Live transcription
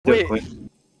Wait,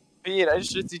 Bean,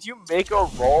 did you make a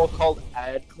role called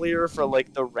Ad Clear for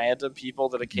like the random people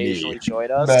that occasionally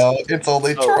join us? No, it's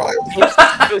only Troy.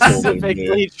 It's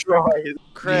specifically Troy.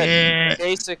 Crit,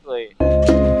 basically.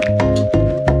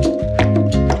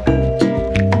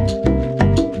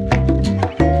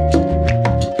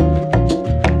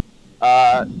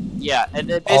 Yeah, and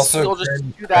then basically Also, you'll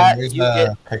just do that. There's You a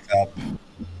get pickup.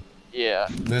 yeah.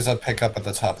 There's a pickup at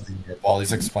the top of the unit. While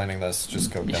he's explaining this,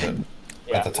 just go get it.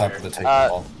 Yeah, at the top of the taking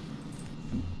ball.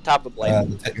 Top of the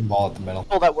blade. The taking ball at the middle.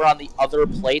 People that were on the other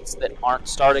plates that aren't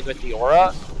starting with the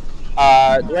aura.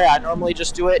 The way I normally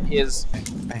just do it is.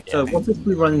 So what if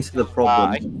we run into the problem?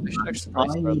 I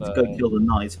need to go kill the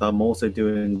knights, but I'm also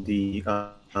doing the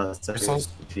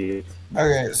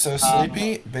Okay, so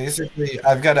Sleepy, basically,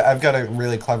 I've got a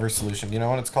really clever solution. You know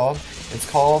what it's called? It's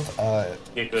called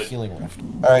Healing Rift.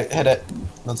 All right, hit it.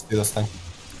 Let's do this thing.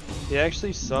 He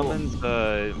actually summons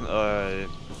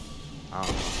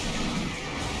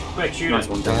Quick, shoot nice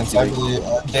him. one, Dance, I believe,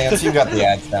 Dance, you got the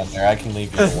ads down there. I can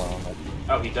leave you alone.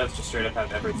 Oh, he does just straight up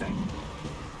have everything.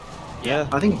 Yeah.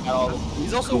 I think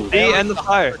he's also Me and the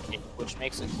fire, which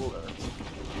makes it cooler.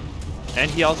 and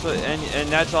he also and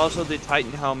that's also the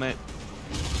Titan helmet.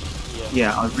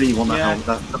 yeah, I really want that helmet.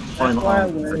 That's the final why I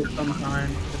arm. wear it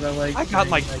sometimes, because I like. I got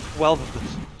like 12 of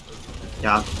them.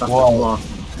 Yeah, that's the Whoa.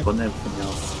 last one. Everything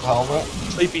else. Helmet?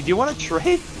 Sleepy, do you want to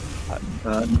trade?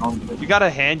 No, You got a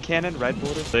hand cannon, red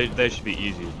border? They should be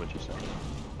easy, is what you're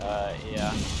saying.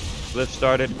 Yeah. Lift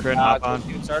started, crit hop on.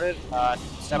 Dude started.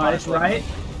 Step Nice, on right?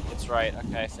 It's right.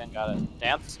 Okay, Finn got it.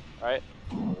 Dance. Right.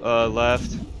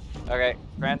 Left. Okay,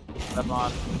 Cran. Step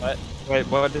on. What? Wait,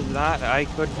 what is that? I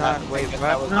could not. Wait, That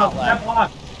what? was No, not step left.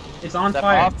 off. It's on Step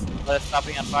fire. off. Let it stop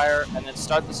being on fire, and then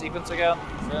start the sequence again.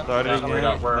 Finn. Start it No, again.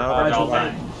 we're No, all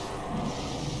done.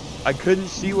 I couldn't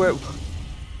see where.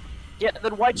 Yeah,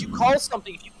 then why'd you call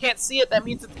something? If you can't see it, that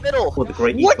means it's middle. for the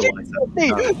great What did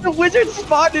equalizer. you say? The wizard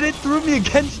spotted it, threw me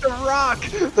against a rock.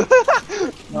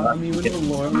 Well, I mean, with the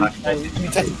lore, we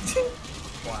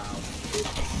wow.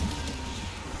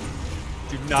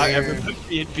 Do not ever put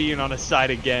me and being on a side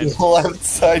again. Left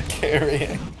side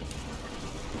carrying.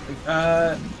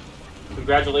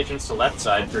 Congratulations to Left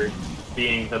Side for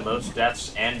being the most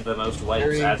deaths and the most wipes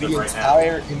Carrying as of the right now.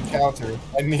 entire encounter. I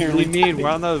What do nearly you mean? died.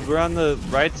 We're on the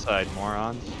right side,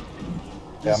 morons.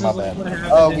 Yeah, This my is like bad. what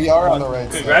happened Oh, in we are on the one- right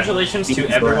side. Congratulations to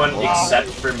everyone Wow. except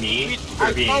for me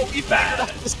for being bad.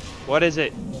 What is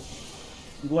it?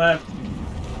 Left.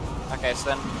 Okay, so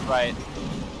then right.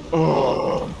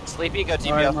 Sleepy, go TP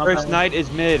Alright, up. my First bad. knight is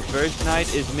mid. First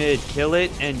knight is mid. Kill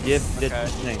it and give it Okay. the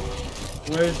thing.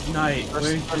 Where's Knight?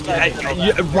 Where's First the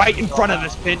knight. Right in front of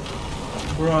us, pin.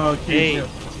 Bro, 8,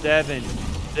 7,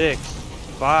 6,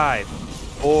 5,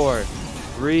 4,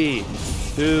 3,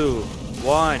 2,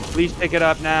 1. Please pick it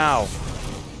up now.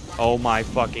 Oh my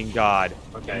fucking god.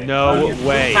 Okay. No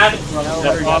way. Had-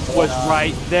 The up was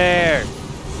right there.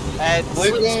 And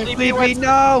Sleepy Sleepy, went to,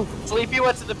 no. Sleepy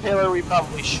went to the pillar we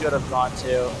probably should have gone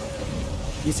to.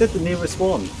 You said the nearest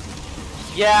one.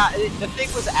 Yeah, the thing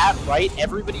was at right.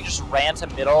 Everybody just ran to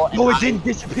middle. And Oh, it didn't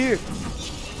disappear.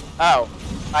 Oh,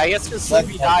 I guess because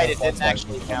Sleepy Left, died, left, it didn't left,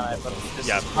 actually left, count it. left, But this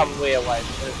Yeah. is probably a wipe.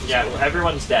 Yeah,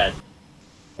 everyone's dead.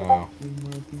 Oh.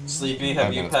 Sleepy, 5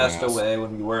 have you minutes passed my ass. away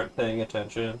when you weren't paying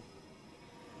attention?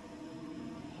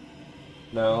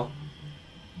 No?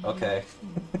 Okay.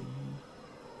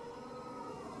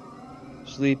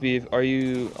 Sleepy, are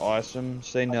you awesome?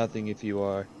 Say nothing if you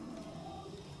are.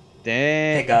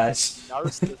 Dang. Hey guys.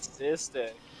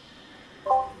 Narcissistic.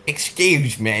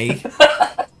 Excuse me.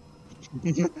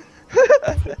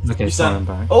 Okay, sorry, I'm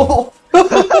back. Oh!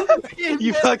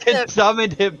 You fucking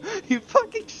summoned him. You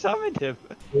fucking summoned him.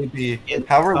 Sleepy,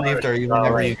 how relieved are you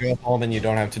whenever you go home and you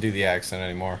don't have to do the accent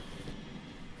anymore?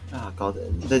 Oh god,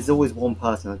 there's always one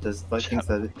person that does like thinks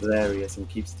that it's hilarious and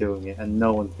keeps doing it, and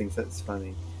no one thinks that's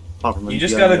funny. Apart from You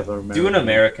just the only gotta other do an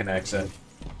American accent.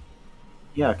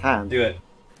 Yeah, I can. Do it.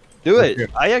 Do it.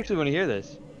 I actually want to hear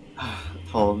this.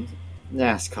 Hold on.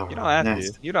 NASCAR. You don't have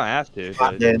NASCAR. to. You don't have to. Right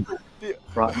But... then.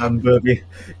 Right then, baby.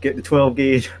 Get the 12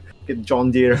 gauge. Get the John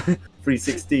Deere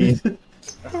 316.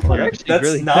 You're actually That's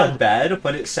really not good. bad,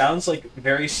 but it sounds like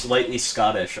very slightly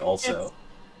Scottish also.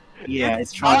 Yeah,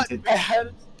 it's trying Not to.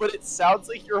 bad, but it sounds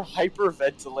like you're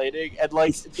hyperventilating, and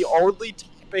like the only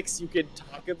topics you can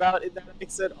talk about in that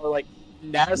accent are like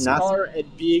NASCAR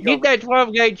and being Get that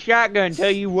 12 gauge shotgun.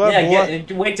 Tell you what, boy.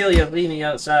 Yeah, wait till you leave me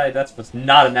outside. That's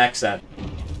not an accent.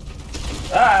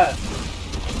 Ah!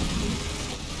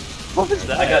 What was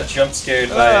that? I got jump scared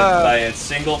by a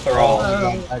single thrall.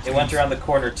 It went around the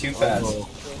corner too fast.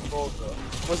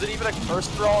 Was it even a curse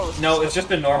thrall? Or was No, it it's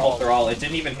just a normal thrall. It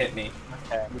didn't even hit me.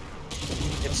 Okay.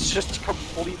 It's just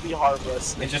completely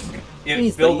harmless.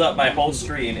 It filled up my whole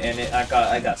screen, and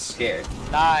I got scared.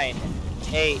 9,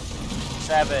 8,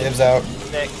 7, Gives out.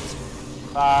 6,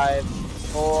 5,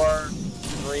 4,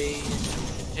 3,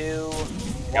 2,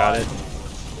 Got 1. it.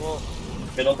 Cool.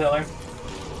 Middle pillar.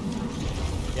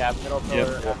 Yeah, middle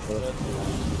pillar. Yep. After it.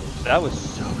 That was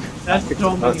so good. That's so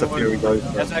many That's a Fury orders.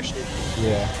 Ghost. That's actually.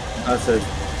 Yeah. That's a.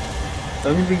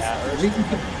 Only reason. Yeah, the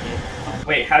reason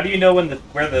Wait, how do you know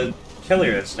where the killer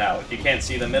is now if you can't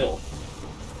see the middle?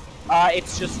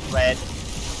 It's just red.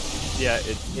 Yeah,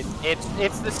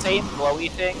 It's the same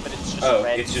glowy thing, but it's just Oh,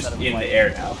 red. it's just instead of in white. the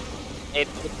air now.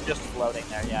 It's just floating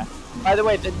there, yeah. By the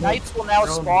way, the knights will now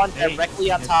spawn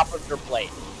directly on top of your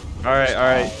plate.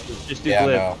 Alright. Just do Yeah,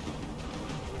 glyph. no.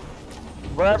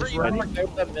 Wherever Just you ready? want to go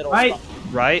to the middle. Right. spot.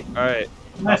 Right? Alright.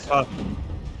 Yes. Up.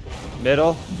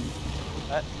 Middle.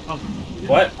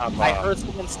 What? Up. I heard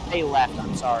someone say left.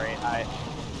 I'm sorry.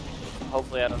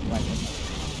 Hopefully I don't like it.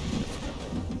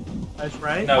 That's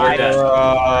right. No, we're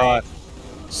dead.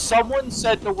 Someone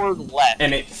said the word left.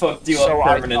 And it fucked you So up I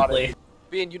thought permanently.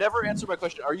 Bean, you never answered my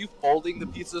question. Are you folding the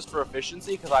pizzas for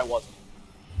efficiency? Because I wasn't.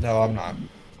 No, I'm not.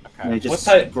 Okay. They just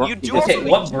What type- brought- You do just- Okay, also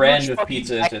what make brand huge of fucking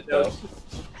pizza is it, though? echoes.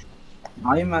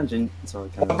 I imagine. Sorry.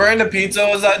 Carry What on. brand of pizza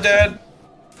was that, Dad?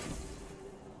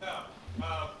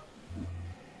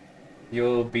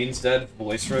 Yo, Beanstead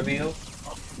voice reveal?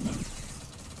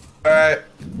 Alright.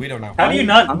 We don't know. How do you I'm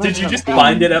not? not Did you gonna just be-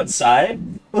 find it outside?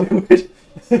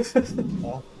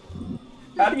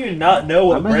 How do you not know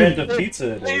what I'm gonna- brand of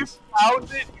pizza it They is? found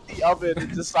it in the oven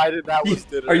and decided that was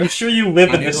dinner. Are you sure you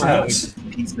live in I this know. house?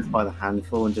 Pizzas by the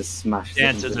handful and just smash them.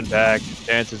 Dance isn't back.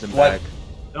 Dance isn't What? back.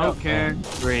 Don't care.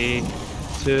 3,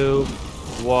 2,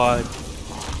 1.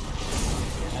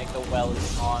 Like the well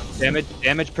is on.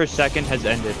 Damage per second has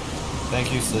ended.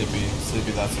 Thank you, Sleepy.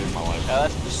 Sleepy, that saved my life.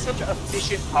 That's just such an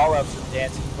efficient call-out from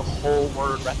dancing the whole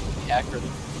word replically accurately.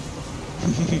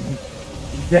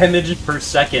 Damage per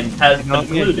second has No,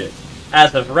 concluded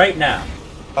as of right now.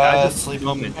 Sleepy, you're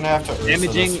moment. gonna have to Ursa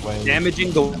this way.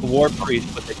 Damaging the War Priest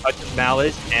with a touch of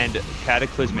malice and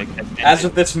cataclysmic has ended. As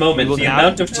of this We moment, will the now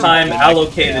amount of do time back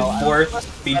allocated now. for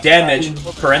the damage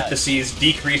 (parentheses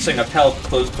decreasing of health)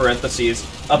 close parentheses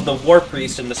of the War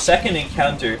Priest in the second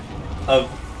encounter of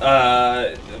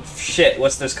shit.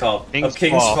 What's this called? King's of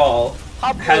King's Fall. Fall.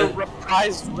 Popular Has-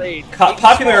 reprised raid.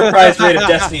 Popular reprise rate of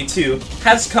Destiny 2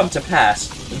 has come to pass.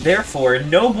 Therefore,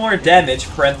 no more damage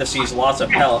 (parentheses loss of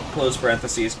health) close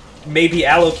parentheses may be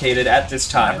allocated at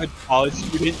this I'm time. a college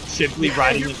student simply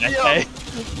writing an Yeah. essay.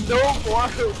 No more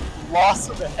loss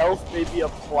of health may be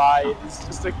applied. It's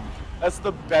just a. That's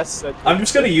the best sentence. I'm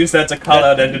just gonna use that to call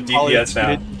out end of DPS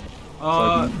now.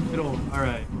 Middle.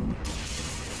 Alright.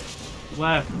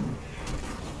 Left.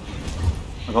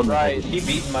 I got the Right. He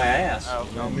beating my ass. Oh,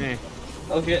 No me.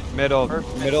 Oh shit. Middle.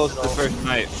 Perfect. Middle's the first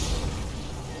night.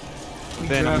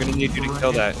 Finn, I'm gonna need you to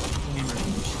kill that.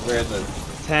 Where is it?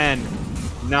 10,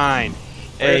 9,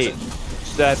 Where is 8,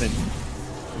 7.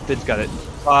 Finn's got it.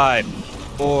 5,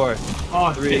 4,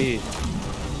 Oh, 3.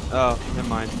 Oh, never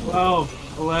mind.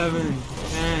 12, 11,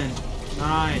 10,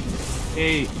 9,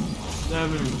 8,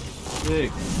 7,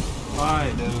 6,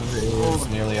 5, It's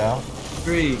nearly out.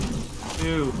 3,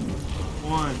 2,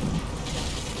 1.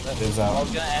 It is I out.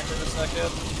 was gonna end in a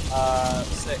second.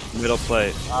 6, Middle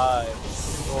plate. 5,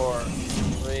 4,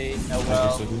 3. No Thank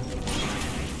well. you,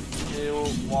 Sleepy. 2,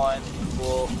 1.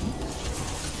 Cool.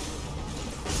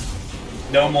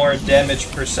 No more damage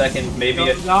per second, maybe.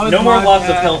 That was No more my loss of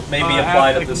bad. health may be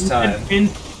applied at this time. It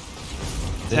is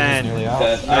 10, nearly out.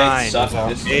 That I 9, suck at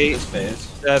this 8, phase.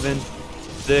 7,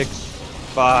 6,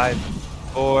 5,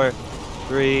 4,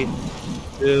 3,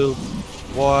 2,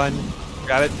 1.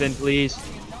 Grab it, Finn, please.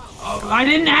 I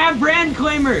didn't have brand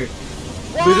claimer.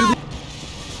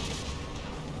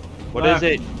 What is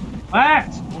it?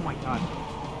 Left. Oh my god.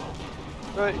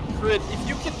 But, Grid, if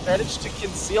you can manage to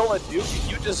conceal a nuke,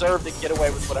 you deserve to get away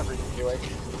with whatever you're doing.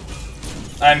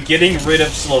 I'm getting rid of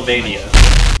Slovenia.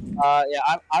 Yeah,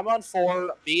 I'm on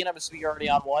 4. Bean, I'm assuming you're already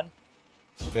on 1.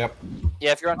 Yep.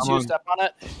 Yeah, if you're on I'm 2, on- step on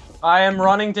it. I am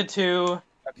running to 2.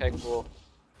 Okay, cool.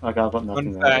 Okay, I've got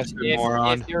nothing One there. faster,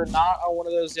 moron. If you're not on one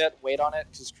of those yet, wait on it,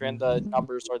 because the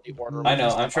numbers are the order. I know,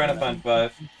 I'm trying to find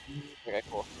 5. Okay,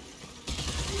 cool.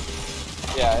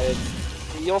 Yeah,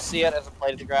 you'll see it as a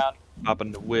plate to the ground. Hop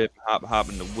in the whip, hop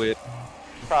in the whip.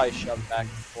 Probably shove it back in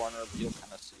the corner, but you'll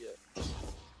kind of see it.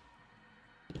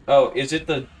 Oh, is it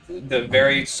the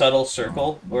very subtle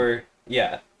circle? Or,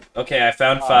 yeah. Okay, I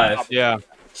found 5. Yeah.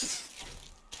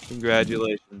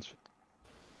 Congratulations.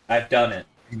 I've done it.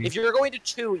 If you're going to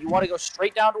 2, you want to go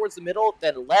straight down towards the middle,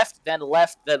 then left, then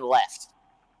left, then left.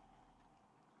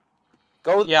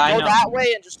 Go I know. that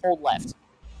way and just hold left.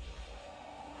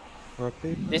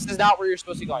 This is not where you're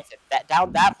supposed to be going.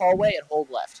 Down that hallway and hold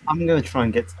left. I'm gonna try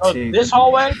and get to Oh, two. this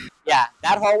hallway? Yeah,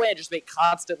 that hallway and just make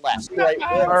constant left.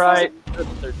 Alright.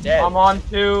 They're dead. I'm on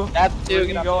 2. That's 2.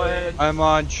 You go ahead. I'm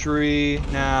on tree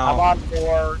now. I'm on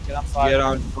 4. Get on 5. Get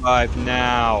on 5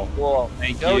 now. Cool.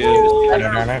 Thank Go you.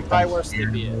 to try where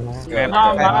Sleepy is.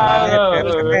 I'm Go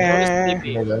to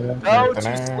Sleepy. Go to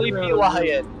Sleepy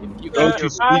Lion. If you Go to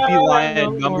Sleepy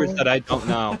Lion numbers that I don't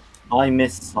know. I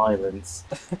miss silence.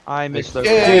 I miss the.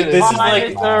 Dude, this is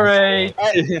like.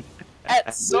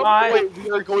 At some point, we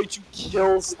are going to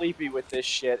kill Sleepy with this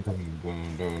shit.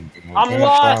 I'm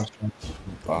lost.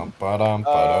 Walk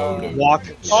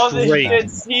Oh, this straight.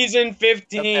 shit's season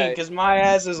 15, because my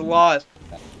ass is lost.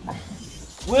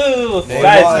 Woo! Hey,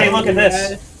 Guys, hey, look at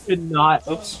this. Should not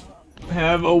Oops.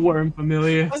 have a worm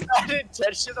familiar. Was that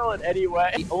intentional in any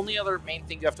way? The only other main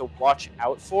thing you have to watch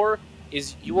out for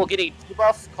is you will get a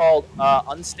debuff called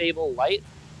Unstable Light,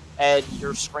 and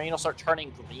your screen will start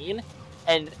turning green,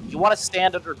 and you want to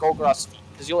stand under Golgoroth's feet,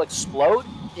 because you'll explode,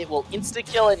 it will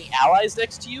insta-kill any allies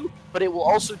next to you, but it will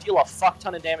also deal a fuck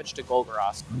ton of damage to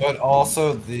Golgoroth. But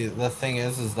also, the thing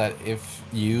is that if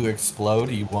you explode,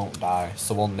 you won't die,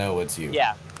 so we'll know it's you.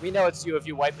 Yeah, we know it's you if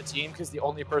you wipe the team, because the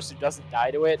only person who doesn't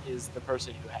die to it is the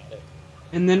person who had it.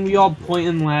 And then we all point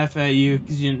and laugh at you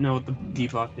because you didn't know what the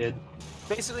defuck did.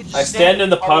 Basically, just I stand in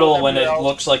the puddle when it everywhere else.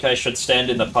 looks like I should stand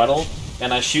in the puddle,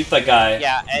 and I shoot the guy.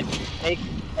 Yeah, and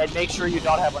make sure you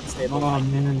don't have unstable. Oh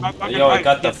man. Yo, I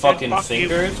got the fucking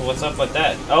fingers? What's up with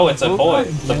that? Oh, it's a boy.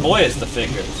 The boy is the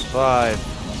fingers. 5,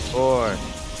 4,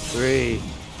 3,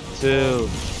 2,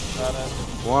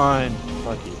 1.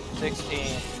 Fuck you. 16,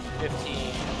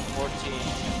 15, 14,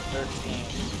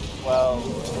 13,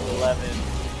 12, 11,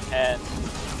 10,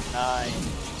 9,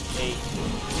 8,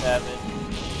 7,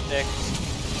 6,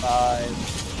 5,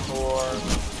 4,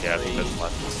 Yeah, 3, 2, that's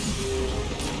left.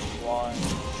 1.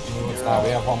 It's not, we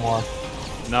have one more.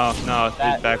 No, it's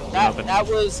back open. That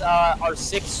was our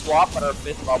 6th swap, but our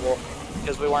 5th bubble,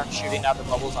 because we weren't shooting out the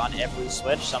bubbles on every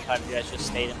switch. Sometimes you guys just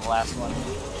stayed in the last one.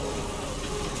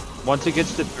 Once it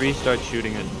gets to 3, start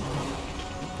shooting it.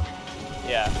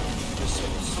 Yeah, just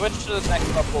switch to the next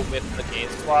bubble with the gaze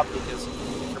swap, because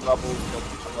your bubble will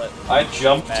split. I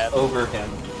jumped Bad. over him.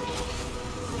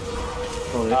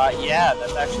 Yeah,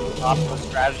 that's actually the optimal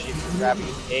strategy for grabbing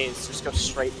his gaze. Just go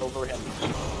straight over him.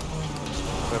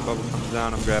 If that bubble comes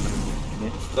down, I'm grabbing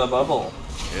it. The bubble.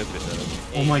 Yep, it does.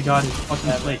 Oh my god, it's fucking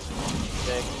 7, late.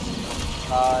 6,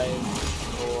 5,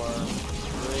 4,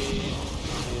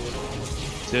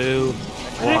 3, 2,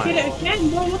 I 1. hit it again,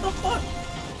 bro, what the fuck?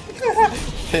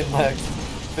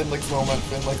 Finlex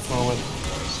moment.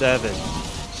 7,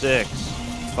 6,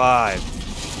 5,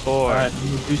 4, Alright,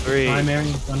 3, primary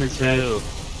and thunder 2,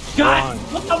 God, 1.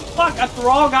 what the fuck? A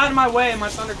thrall got in my way and my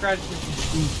thunder crash.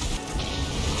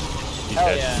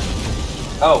 hell yeah.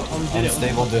 Oh, Oh, we did it.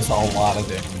 Unstable does a lot of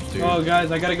damage, dude. Oh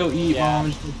guys, I gotta go eat Yeah. while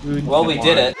I'm just food. well, we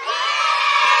did it.